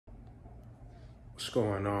What's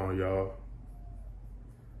going on, y'all?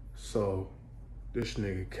 So, this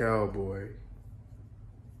nigga Cowboy,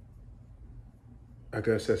 I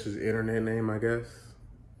guess that's his internet name, I guess.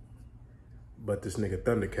 But this nigga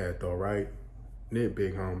Thundercat though, right? Nigga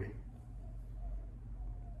big homie.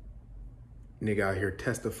 Nigga out here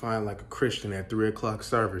testifying like a Christian at 3 o'clock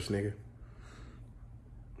service, nigga.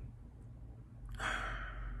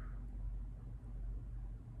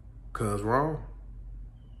 Cuz wrong.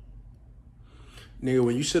 Nigga,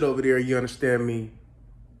 when you sit over there, you understand me,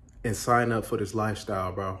 and sign up for this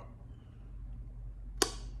lifestyle, bro.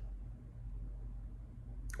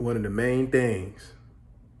 One of the main things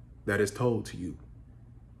that is told to you,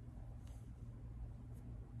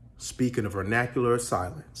 speaking of vernacular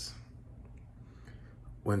silence,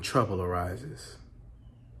 when trouble arises.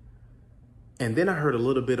 And then I heard a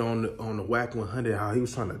little bit on the Whack 100 how he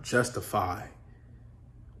was trying to justify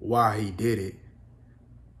why he did it.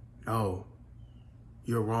 No,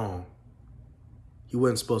 you're wrong. You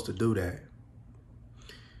wasn't supposed to do that.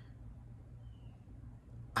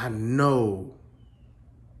 I know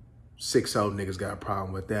 6-0 niggas got a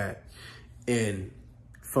problem with that. And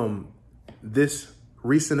from this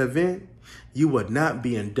recent event, you would not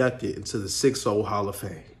be inducted into the 6-0 Hall of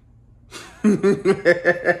Fame.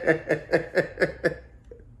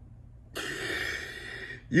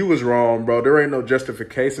 You was wrong, bro. There ain't no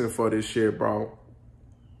justification for this shit, bro.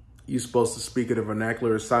 You supposed to speak in the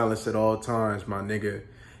vernacular of silence at all times, my nigga.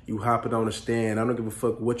 You hopping on the stand. I don't give a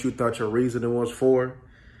fuck what you thought your reasoning was for.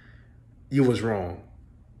 You was wrong.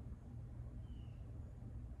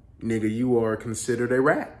 Nigga, you are considered a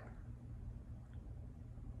rat.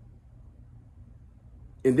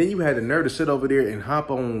 And then you had the nerve to sit over there and hop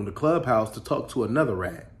on the clubhouse to talk to another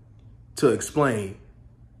rat to explain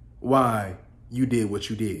why you did what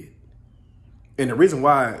you did. And the reason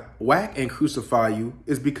why Whack ain't crucify you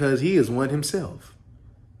is because he is one himself.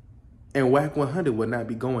 And Whack 100 would not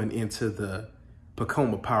be going into the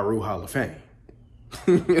Pacoma Piru Hall of Fame.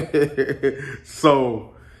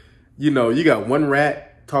 So, you know, you got one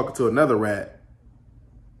rat talking to another rat,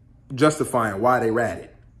 justifying why they ratted.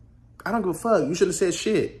 I don't give a fuck. You should have said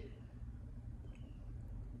shit.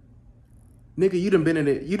 Nigga, you done been in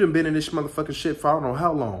it. You done been in this motherfucking shit for I don't know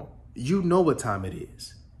how long. You know what time it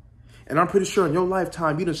is. And I'm pretty sure in your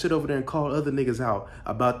lifetime, you done sit over there and call other niggas out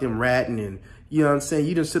about them ratting and, you know what I'm saying?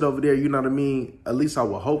 You done sit over there, you know what I mean? At least I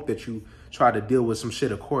would hope that you try to deal with some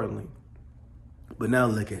shit accordingly. But now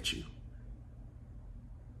look at you.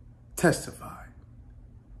 Testify.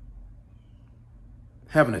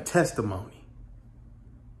 Having a testimony.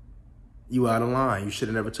 You out of line. You should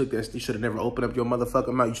have never took that. You should have never opened up your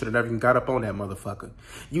motherfucking mouth. You should have never even got up on that motherfucker.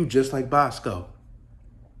 You just like Bosco.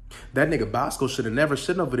 That nigga Bosco should have never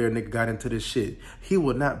sitting over there, nigga, got into this shit. He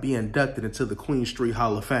would not be inducted into the Queen Street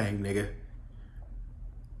Hall of Fame, nigga.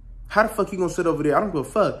 How the fuck you gonna sit over there? I don't give a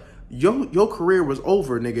fuck. Your career was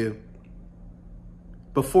over, nigga,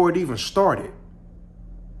 before it even started.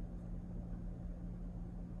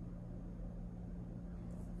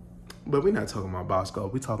 But we're not talking about Bosco.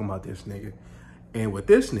 We're talking about this nigga. And with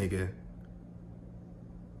this nigga,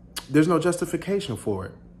 there's no justification for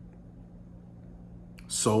it.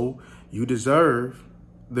 So you deserve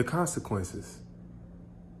the consequences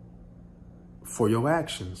for your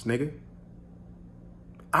actions, nigga.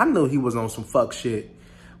 I knew he was on some fuck shit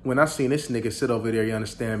when I seen this nigga sit over there, you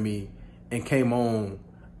understand me, and came on,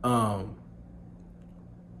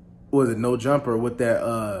 was it No Jumper with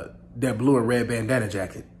that blue and red bandana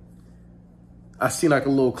jacket. I seen like a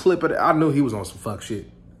little clip of it. I knew he was on some fuck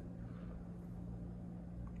shit.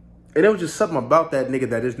 And there was just something about that nigga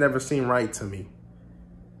that just never seemed right to me.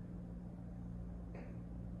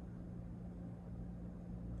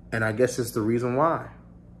 And I guess it's the reason why.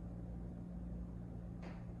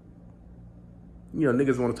 You know,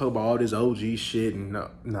 niggas want to talk about all this OG shit and nah,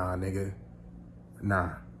 nigga. Nah.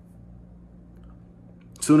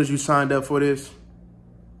 As soon as you signed up for this,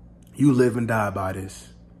 you live and die by this.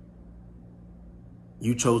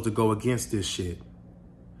 You chose to go against this shit.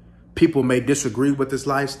 People may disagree with this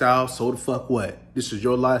lifestyle, so the fuck what? This is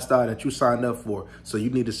your lifestyle that you signed up for. So you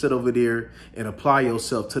need to sit over there and apply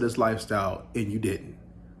yourself to this lifestyle, and you didn't.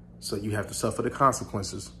 So you have to suffer the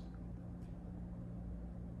consequences.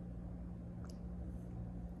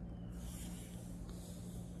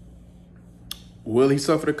 Will he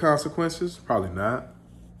suffer the consequences? Probably not.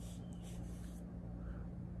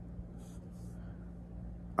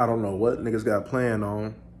 I don't know what niggas got planned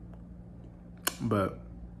on, but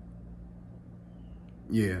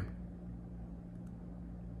yeah.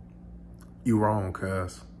 You wrong,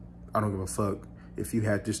 cuz. I don't give a fuck if you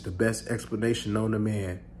had just the best explanation known to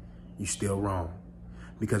man. You still wrong.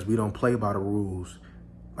 because we don't play by the rules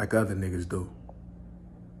like other niggas do.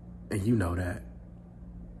 And you know that.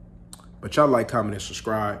 But y'all like, comment, and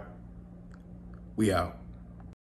subscribe. We out.